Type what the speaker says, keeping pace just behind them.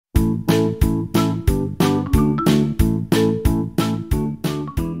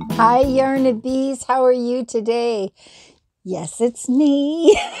Hi, Yarn of Bees. How are you today? Yes, it's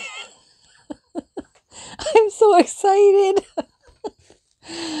me. I'm so excited.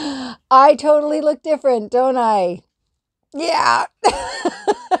 I totally look different, don't I? Yeah.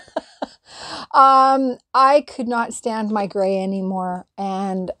 I could not stand my gray anymore.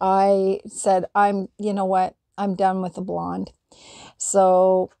 And I said, you know what? I'm done with the blonde.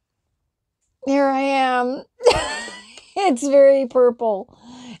 So here I am. It's very purple.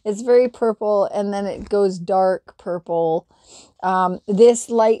 It's very purple, and then it goes dark purple. This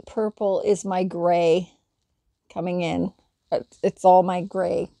light purple is my gray coming in. It's all my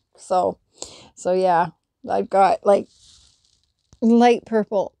gray. So yeah, I've got like light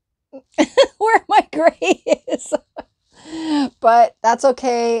purple where my gray is. But that's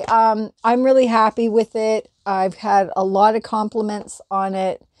okay. I'm really happy with it. I've had a lot of compliments on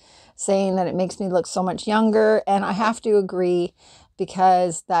it, saying that it makes me look so much younger. And I have to agree,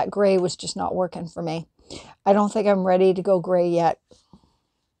 because that gray was just not working for me. I don't think I'm ready to go gray yet.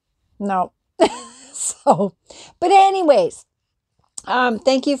 No. So, but anyways,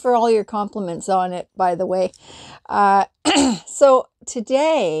 thank you for all your compliments on it, by the way. So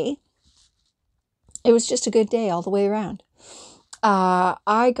today, it was just a good day all the way around.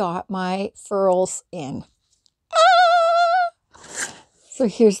 I got my furls in. So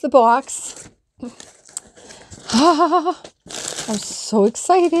here's the box. I'm so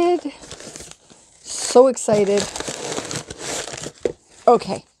excited. So excited.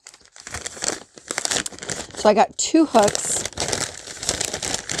 Okay. So I got 2 hooks.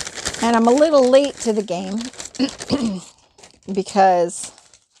 And I'm a little late to the game because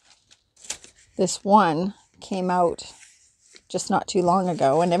this one came out just not too long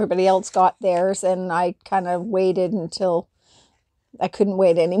ago and everybody else got theirs, and I kind of waited until I couldn't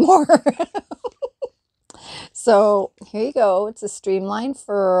wait anymore. So here you go. It's a Streamline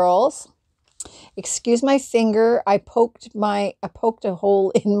Furls. Excuse my finger. I poked a hole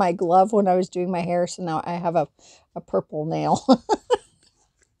in my glove when I was doing my hair, so now I have a purple nail.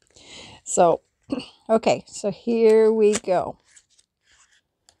 So, okay, so here we go.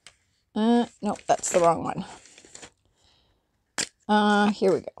 No, that's the wrong one.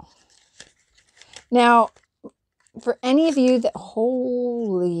 Here we go. Now, for any of you that,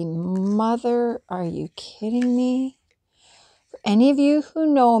 holy mother, are you kidding me? For any of you who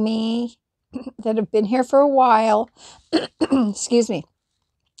know me, that have been here for a while, excuse me,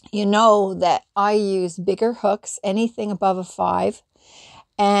 you know that I use bigger hooks, anything above a 5,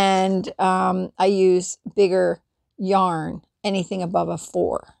 and I use bigger yarn, anything above a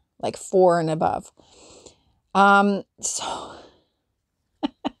 4, like 4 and above.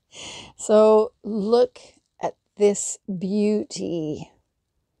 So look at this beauty.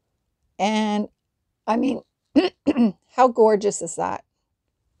 And I mean, how gorgeous is that?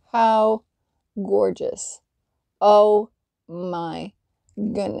 How gorgeous. Oh my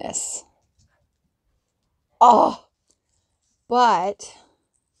goodness. Oh, but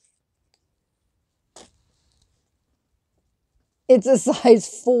it's a size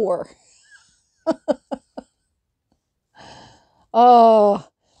 4. Oh,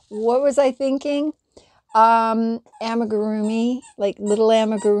 what was I thinking? Amigurumi, like little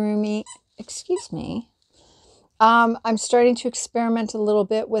amigurumi. Excuse me. I'm starting to experiment a little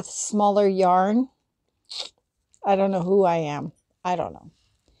bit with smaller yarn. I don't know who I am. I don't know.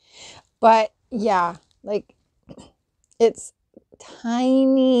 But yeah, like it's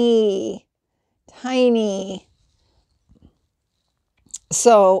tiny, tiny.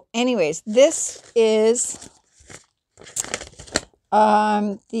 So anyways, this is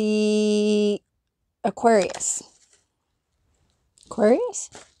the Aquarius. Aquarius?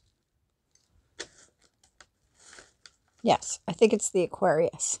 Yes, I think it's the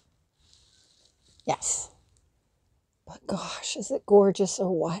Aquarius. Yes. But gosh, is it gorgeous or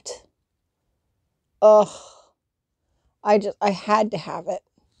what? Oh, I had to have it.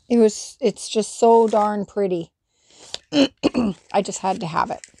 It's just so darn pretty. I just had to have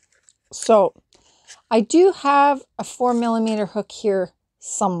it. So I do have a 4mm hook here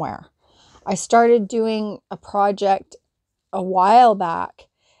somewhere. I started doing a project a while back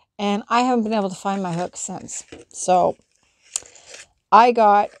and I haven't been able to find my hook since. So I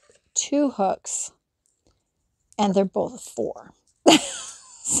got 2 hooks and they're both 4.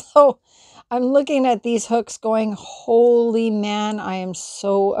 So I'm looking at these hooks going, holy man, I am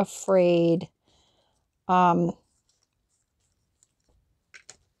so afraid. Oh,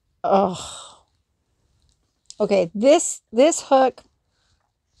 okay. This hook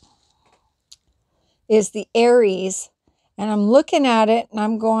is the Aries, and I'm looking at it and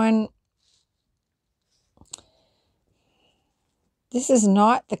I'm going, This is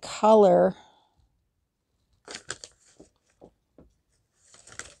not the color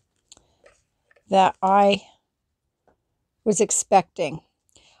that I was expecting.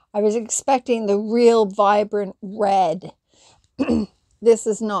 I was expecting the real vibrant red. This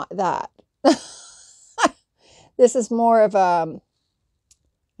is not that. This is more of a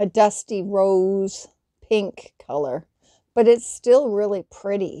dusty rose pink color, but it's still really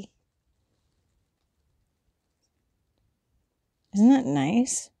pretty. Isn't that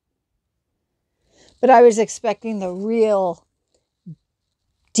nice? But I was expecting the real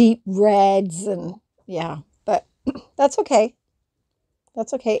deep reds and yeah, but that's okay.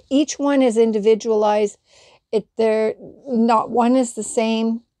 That's okay. Each one is individualized. They're not one is the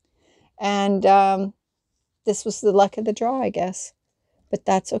same. And this was the luck of the draw, I guess. But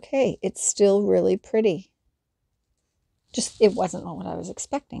that's okay. It's still really pretty. Just, it wasn't what I was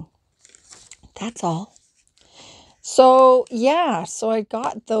expecting. That's all. So, yeah. So I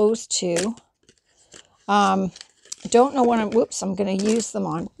got those two. I don't know what I'm going to use them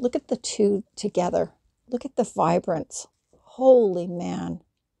on. Look at the two together. Look at the vibrance. Holy man.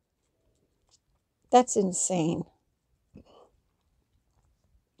 That's insane.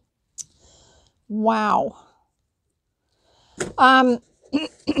 Wow.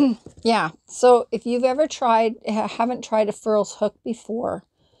 Yeah. So if you've ever haven't tried a furls hook before,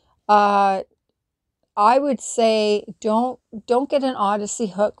 I would say don't get an Odyssey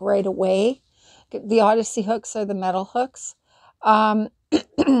hook right away. The Odyssey hooks are the metal hooks.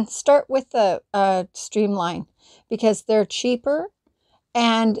 Start with the Streamline because they're cheaper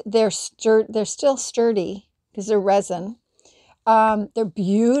and they're still sturdy because they're resin. They're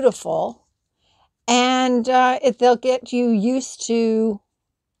beautiful. And they'll get you used to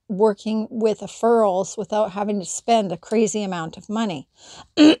working with a furls without having to spend a crazy amount of money.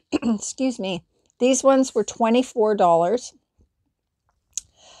 Excuse me. These ones were $24.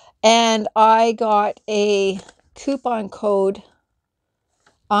 And I got a coupon code.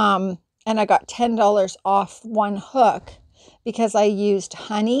 And I got $10 off one hook because I used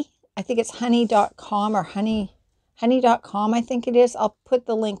Honey. I think it's honey.com or honey.com, I think it is. I'll put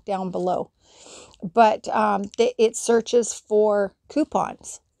the link down below. But it searches for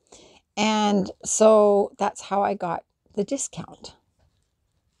coupons. And so that's how I got the discount.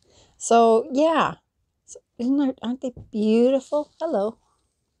 So, yeah. So, aren't they beautiful? Hello.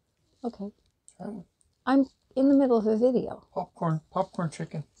 Okay. I'm in the middle of a video. Popcorn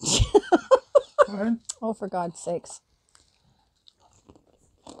chicken. Go ahead. Oh, for God's sakes.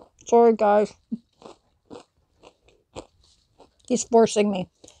 Sorry, guys. He's forcing me.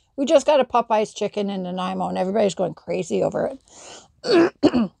 We just got a Popeye's chicken in Nanaimo and everybody's going crazy over it.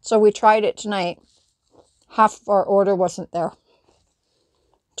 So we tried it tonight. Half of our order wasn't there.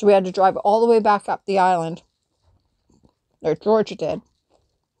 So we had to drive all the way back up the island, or Georgia did,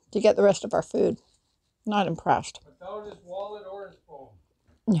 to get the rest of our food. Not impressed. Without his wallet or his phone.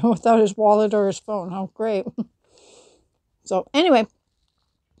 Without his wallet or his phone. How great. So anyway,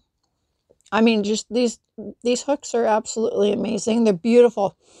 I mean, just these hooks are absolutely amazing. They're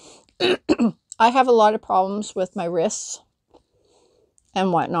beautiful. I have a lot of problems with my wrists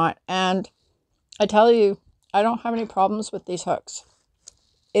and whatnot. And I tell you, I don't have any problems with these hooks.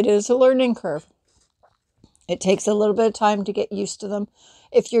 It is a learning curve. It takes a little bit of time to get used to them.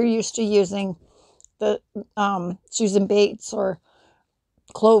 If you're used to using the Susan Bates or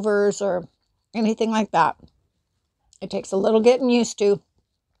Clovers or anything like that, it takes a little getting used to.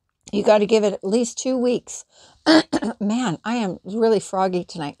 You got to give it at least 2 weeks. Man, I am really froggy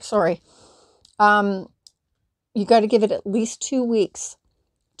tonight. Sorry. You got to give it at least 2 weeks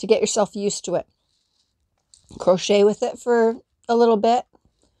to get yourself used to it. Crochet with it for a little bit.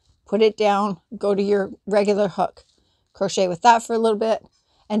 Put it down. Go to your regular hook. Crochet with that for a little bit.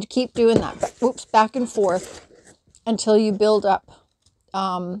 And keep doing that. Back and forth until you build up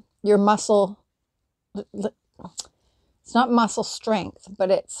your muscle. It's not muscle strength,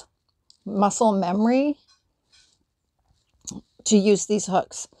 but it's muscle memory to use these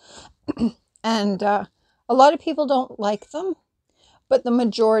hooks. And a lot of people don't like them, but the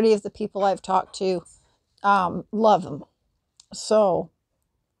majority of the people I've talked to love them. So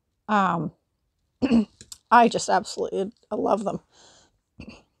I just absolutely love them.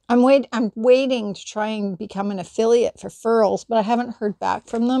 I'm waiting to try and become an affiliate for furls, but I haven't heard back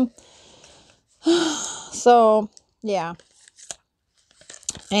from them. So yeah.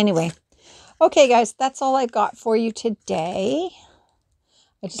 Anyway. Okay, guys, that's all I got for you today.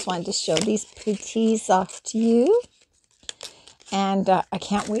 I just wanted to show these pretties off to you. And I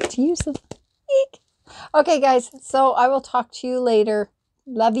can't wait to use them. Eek. Okay, guys, so I will talk to you later.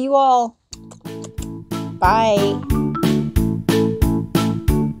 Love you all. Bye.